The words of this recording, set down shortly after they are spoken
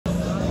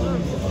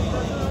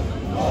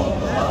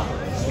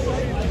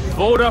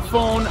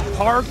Vodafone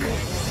Park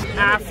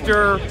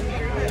after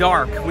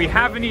dark. We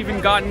haven't even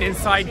gotten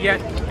inside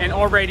yet, and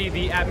already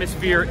the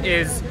atmosphere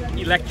is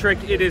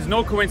electric. It is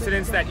no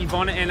coincidence that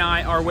Ivana and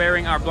I are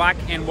wearing our black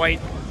and white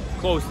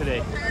clothes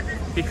today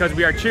because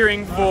we are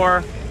cheering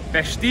for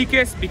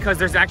Beşiktaş, because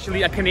there's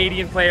actually a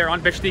Canadian player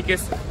on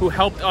Beşiktaş who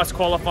helped us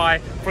qualify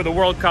for the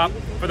World Cup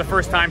for the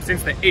first time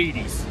since the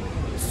 80s.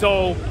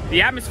 So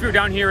the atmosphere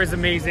down here is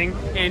amazing,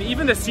 and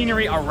even the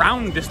scenery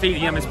around the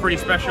stadium is pretty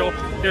special.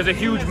 There's a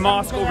huge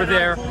mosque over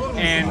there,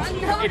 and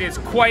it is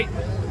quite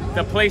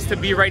the place to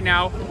be right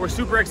now. We're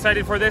super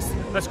excited for this.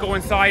 Let's go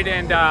inside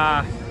and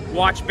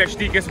watch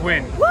Beşiktaş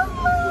win.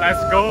 Let's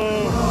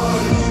go!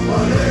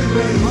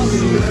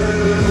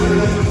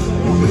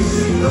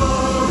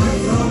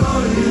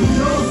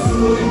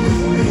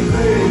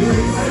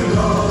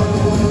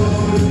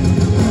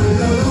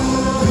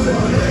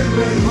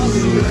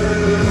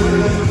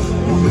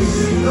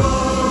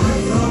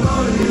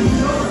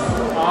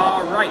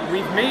 All right,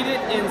 we've made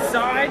it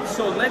inside,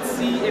 so let's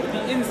see if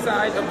the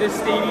inside of this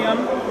stadium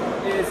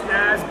is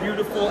as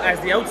beautiful as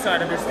the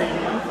outside of this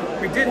stadium.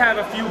 We did have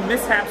a few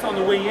mishaps on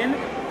the way in,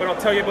 but I'll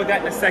tell you about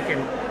that in a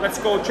second. Let's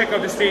go check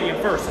out the stadium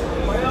first.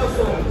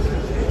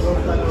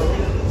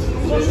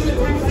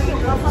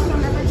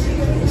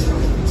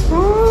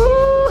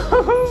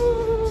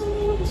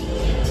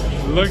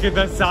 Look at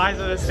the size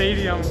of the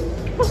stadium.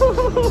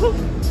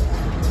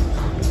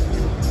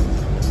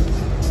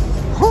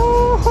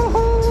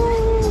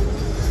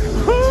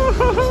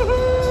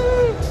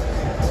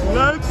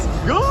 Let's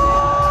go!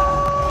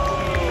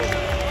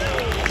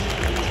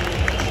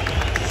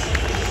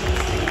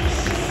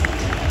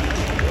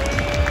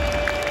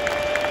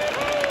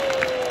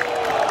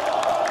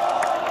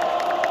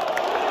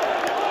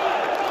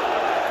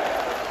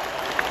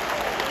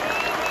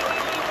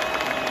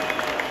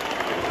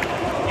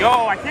 Yo,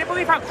 I can't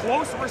believe how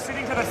close we're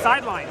sitting to the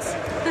sidelines.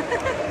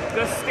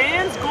 The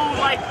stands go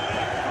like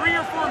 3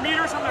 or 4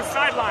 meters from the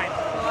sideline.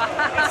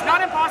 It's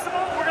not impossible.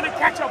 We're gonna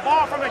catch a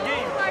ball from the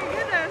game. Oh my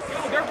goodness.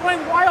 Yo, they're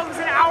playing wild. It's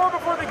an hour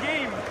before the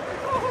game.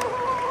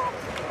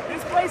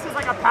 This place is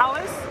like a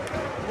palace.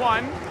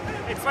 1,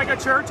 it's like a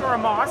church or a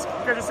mosque.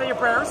 You can just say your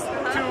prayers. 2,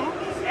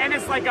 and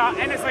it's like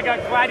a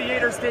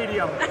gladiator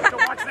stadium to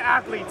watch the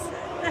athletes.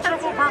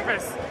 Triple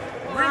purpose.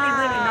 Really,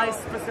 really nice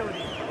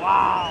facility.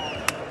 Wow.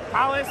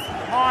 Palace,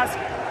 mosque,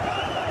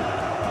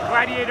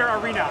 gladiator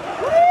arena.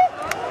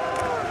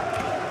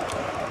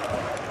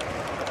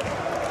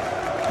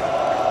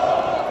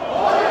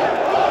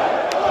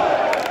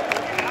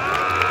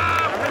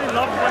 I really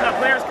love when the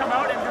players come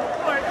out and do.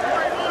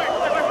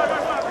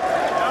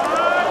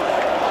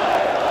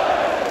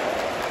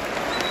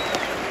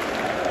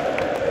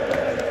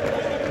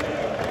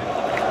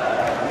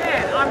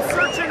 Man, I'm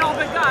searching all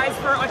the guys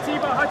for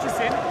Atiba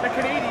Hutchison, the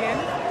Canadian.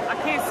 I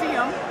can't see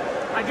him.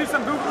 I do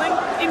some Googling,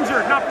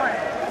 injured, not playing.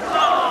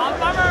 Oh,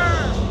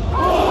 bummer!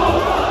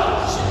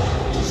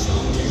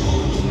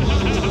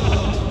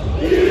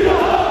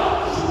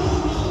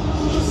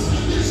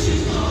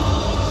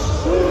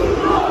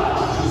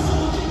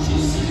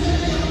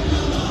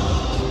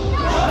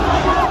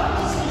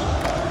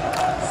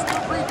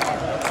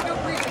 Still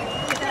breathing.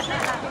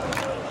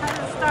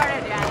 Hasn't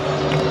started yet.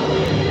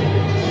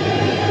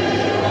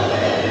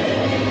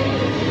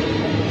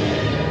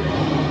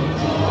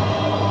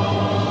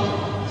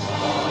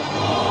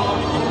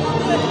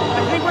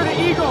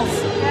 Eagles.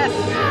 Yes.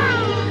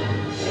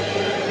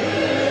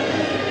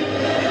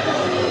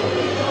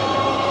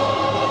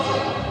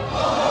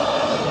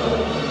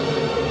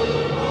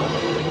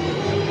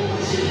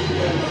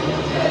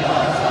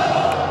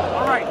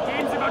 All right,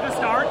 game's about to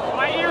start.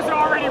 My ears are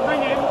already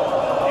ringing,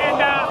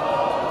 and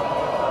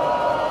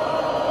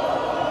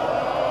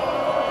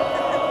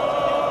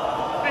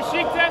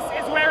Beşiktaş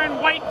is wearing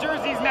white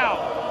jerseys now.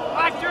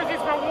 Black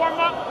jerseys for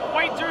warm-up,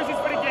 white jerseys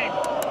for the game.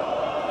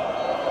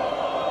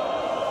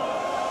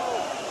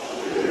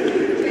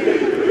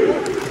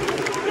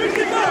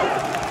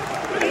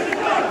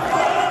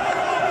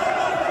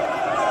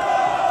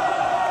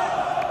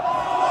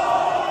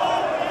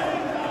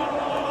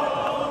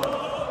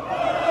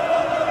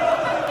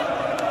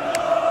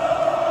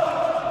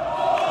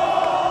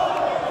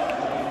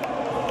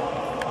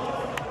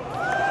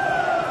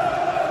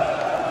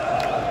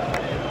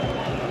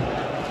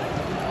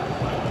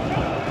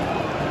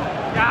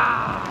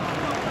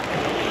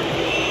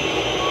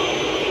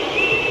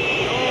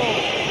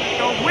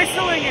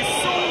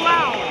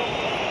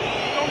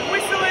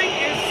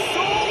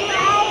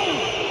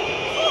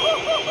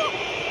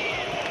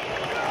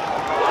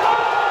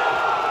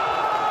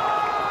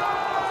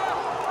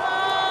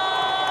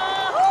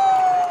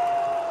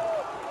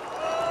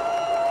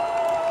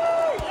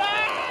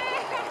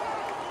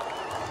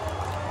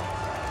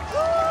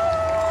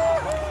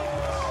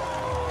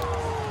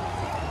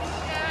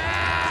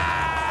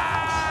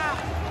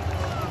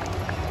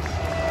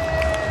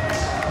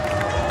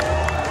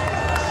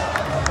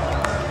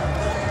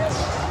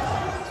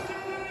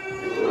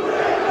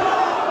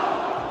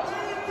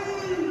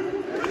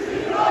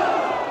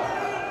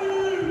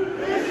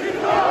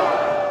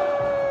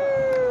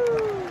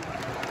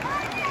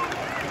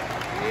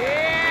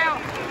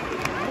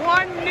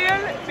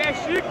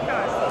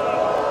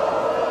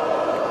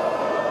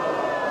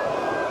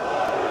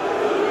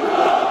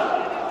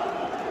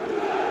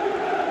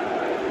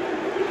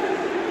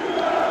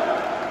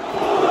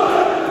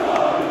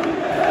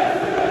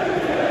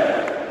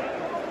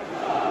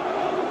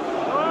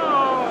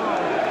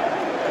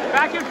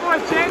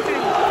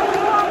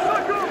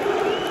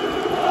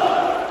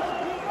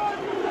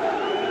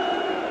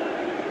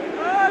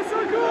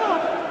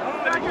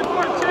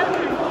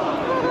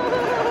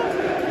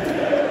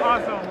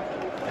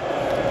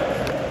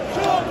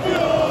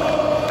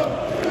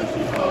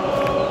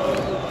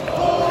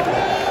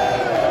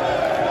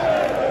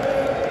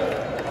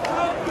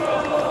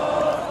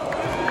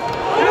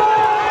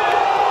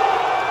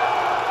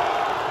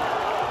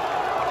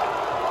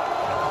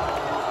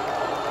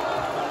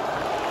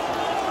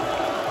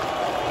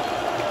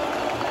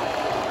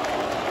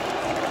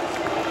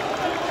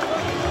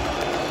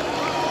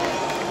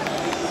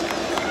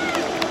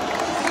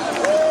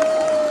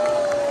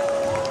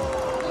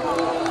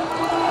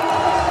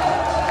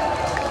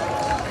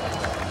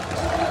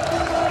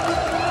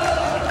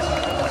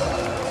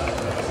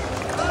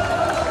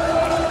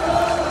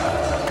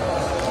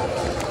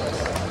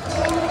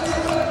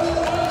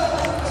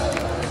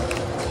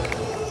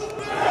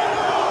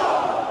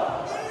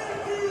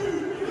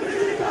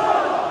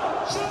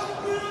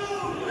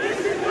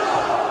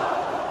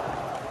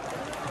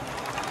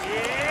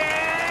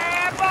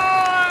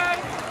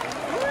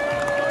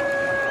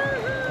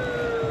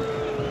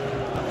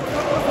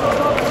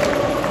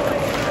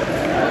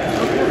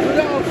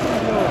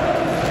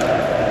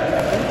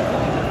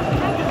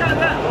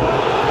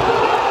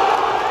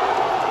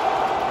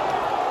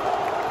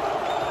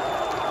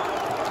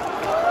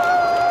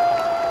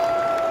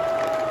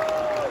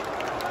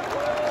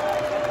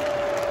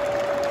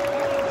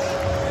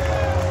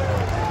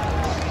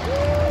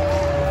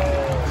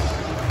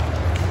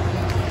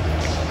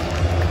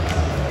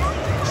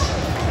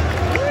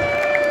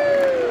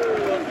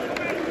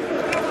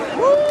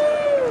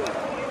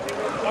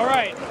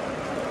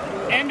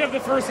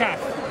 of the first half.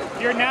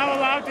 You're now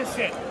allowed to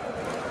sit.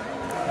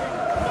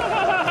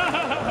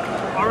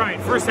 All right,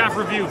 first half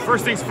review.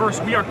 First things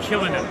first, we are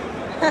killing it.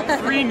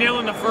 3-0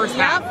 in the first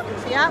half.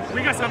 Yep.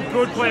 We got some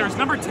good players.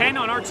 Number 10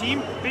 on our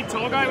team, big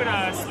tall guy with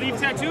a sleeve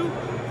tattoo.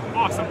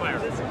 Awesome player.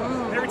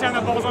 Every time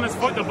the ball's on his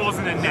foot, the ball's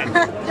in the net.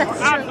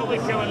 We're absolutely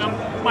killing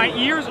them. My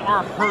ears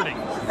are hurting.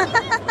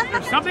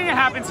 There's something that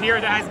happens here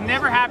that has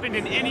never happened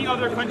in any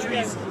other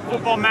country's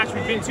football match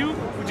we've been to,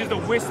 which is the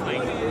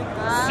whistling.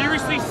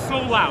 Seriously, so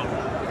loud.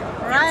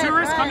 Right,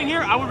 Tourists coming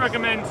here, I would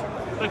recommend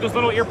like those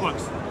little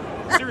earplugs.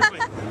 Seriously.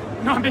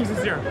 No, I'm being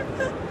sincere.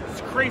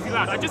 It's crazy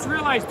loud. I just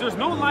realized there's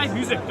no live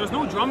music. There's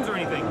no drums or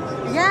anything.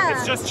 Yeah.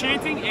 It's just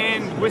chanting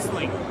and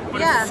whistling.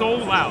 But it's so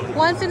loud.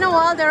 Once in a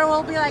while, there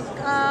will be like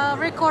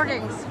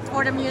recordings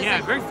for the music.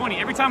 Yeah, very funny.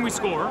 Every time we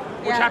score,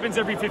 which happens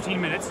every 15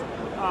 minutes,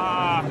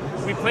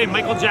 we play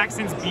Michael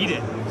Jackson's Beat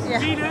It. Yeah.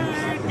 Beat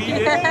it, beat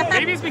it.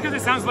 Maybe it's because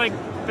it sounds like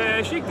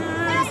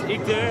Beşiktaş,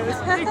 Beşiktaş,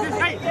 Beşiktaş.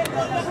 Hey!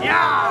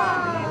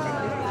 Yeah!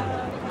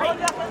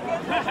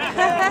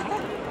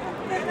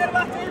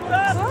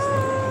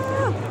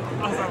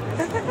 Awesome.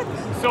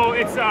 So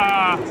it's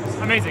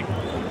amazing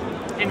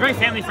and very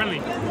family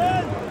friendly.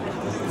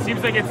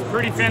 Seems like it's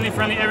pretty family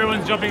friendly.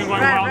 Everyone's jumping and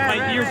going wild.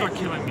 My ears are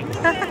killing me.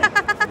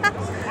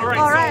 All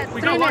right, so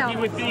we got lucky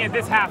with being at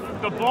this half.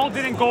 The ball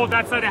didn't go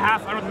that side of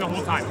half, I don't think the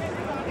whole time.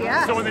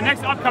 Yeah. So in the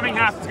next upcoming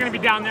half, it's going to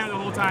be down there the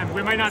whole time.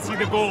 We might not see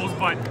the goals,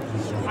 but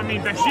I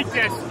mean,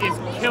 Beşiktaş is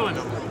killing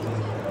them.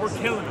 We're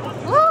killing them.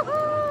 Woohoo!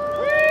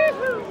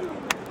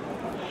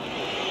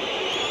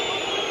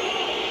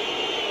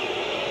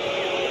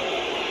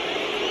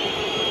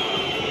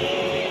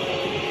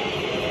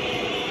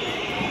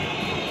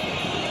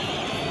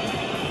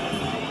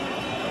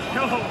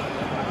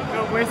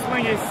 The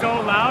whistling is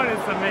so loud,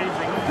 it's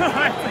amazing.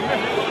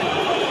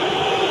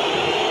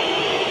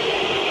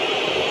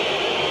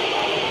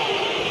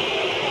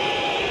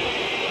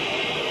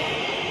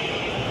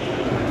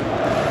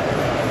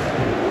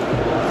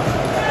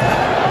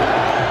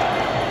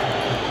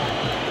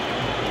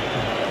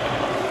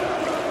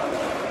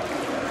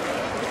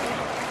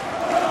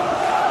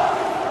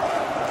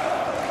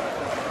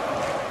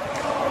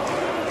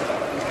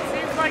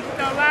 Seems like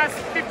the last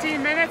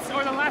 15 minutes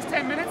or the last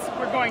 10 minutes,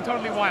 we're going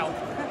totally wild.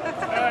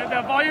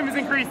 The volume has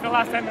increased the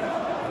last 10 minutes.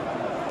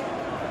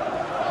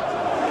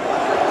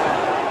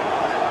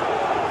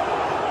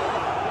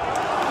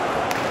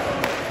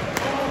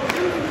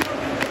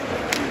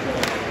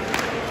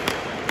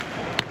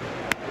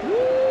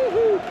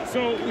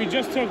 So we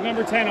just took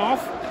number 10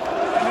 off,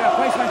 and the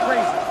place went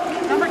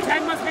crazy. Number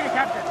 10 must be the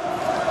captain.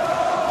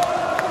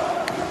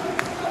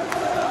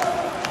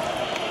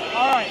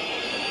 All right.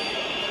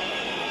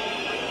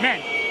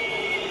 Man.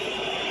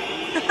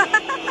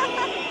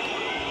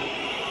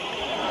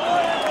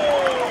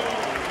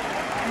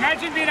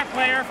 Imagine being a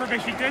player for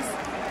Beşiktaş.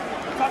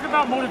 Talk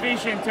about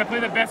motivation to play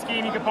the best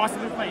game you could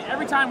possibly play.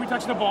 Every time we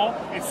touch the ball,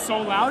 it's so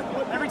loud.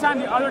 Every time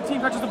the other team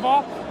touches the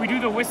ball, we do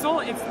the whistle.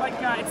 It's like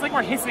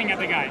we're hissing at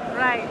the guy.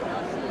 Right.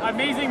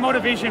 Amazing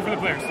motivation for the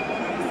players.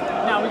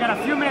 Now we got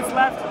a few minutes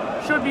left.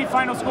 Should be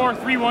final score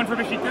 3-1 for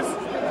Beşiktaş.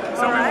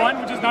 So we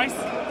won, which is nice.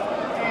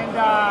 And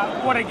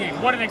what a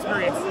game! What an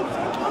experience!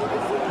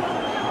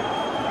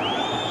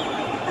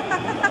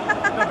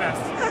 The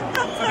best.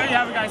 So there you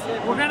have it, guys.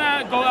 We're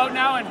gonna go out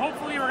now, and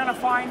hopefully we're gonna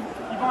find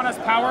Ivana's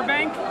power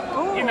bank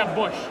in the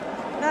bush.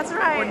 That's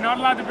right. We're not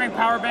allowed to bring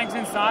power banks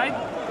inside,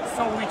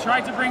 so we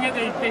tried to bring it.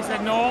 They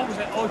said no. We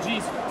said, oh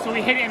geez. So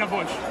we hid it in a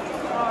bush.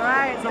 All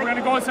right. So we're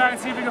gonna go inside and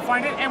see if we can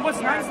find it. And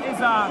what's nice is,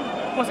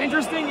 what's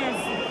interesting is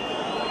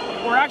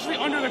we're actually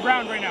under the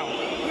ground right now.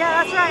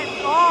 Yeah, that's right.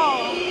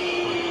 Oh.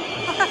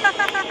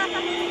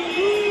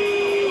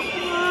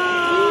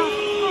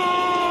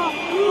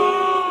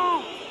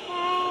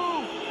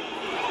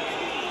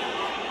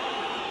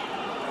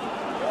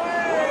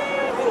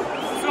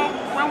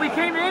 We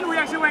came in, we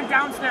actually went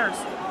downstairs.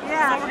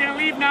 Yeah. So we're going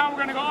to leave now. We're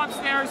going to go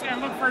upstairs and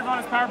look for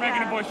Ivana's power bank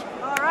in the bush.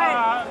 All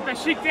right.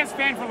 Beşiktaş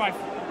fan for life.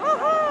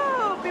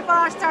 Woohoo! People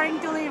are starting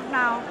to leave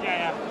now.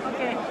 Yeah.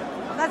 Okay,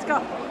 let's go.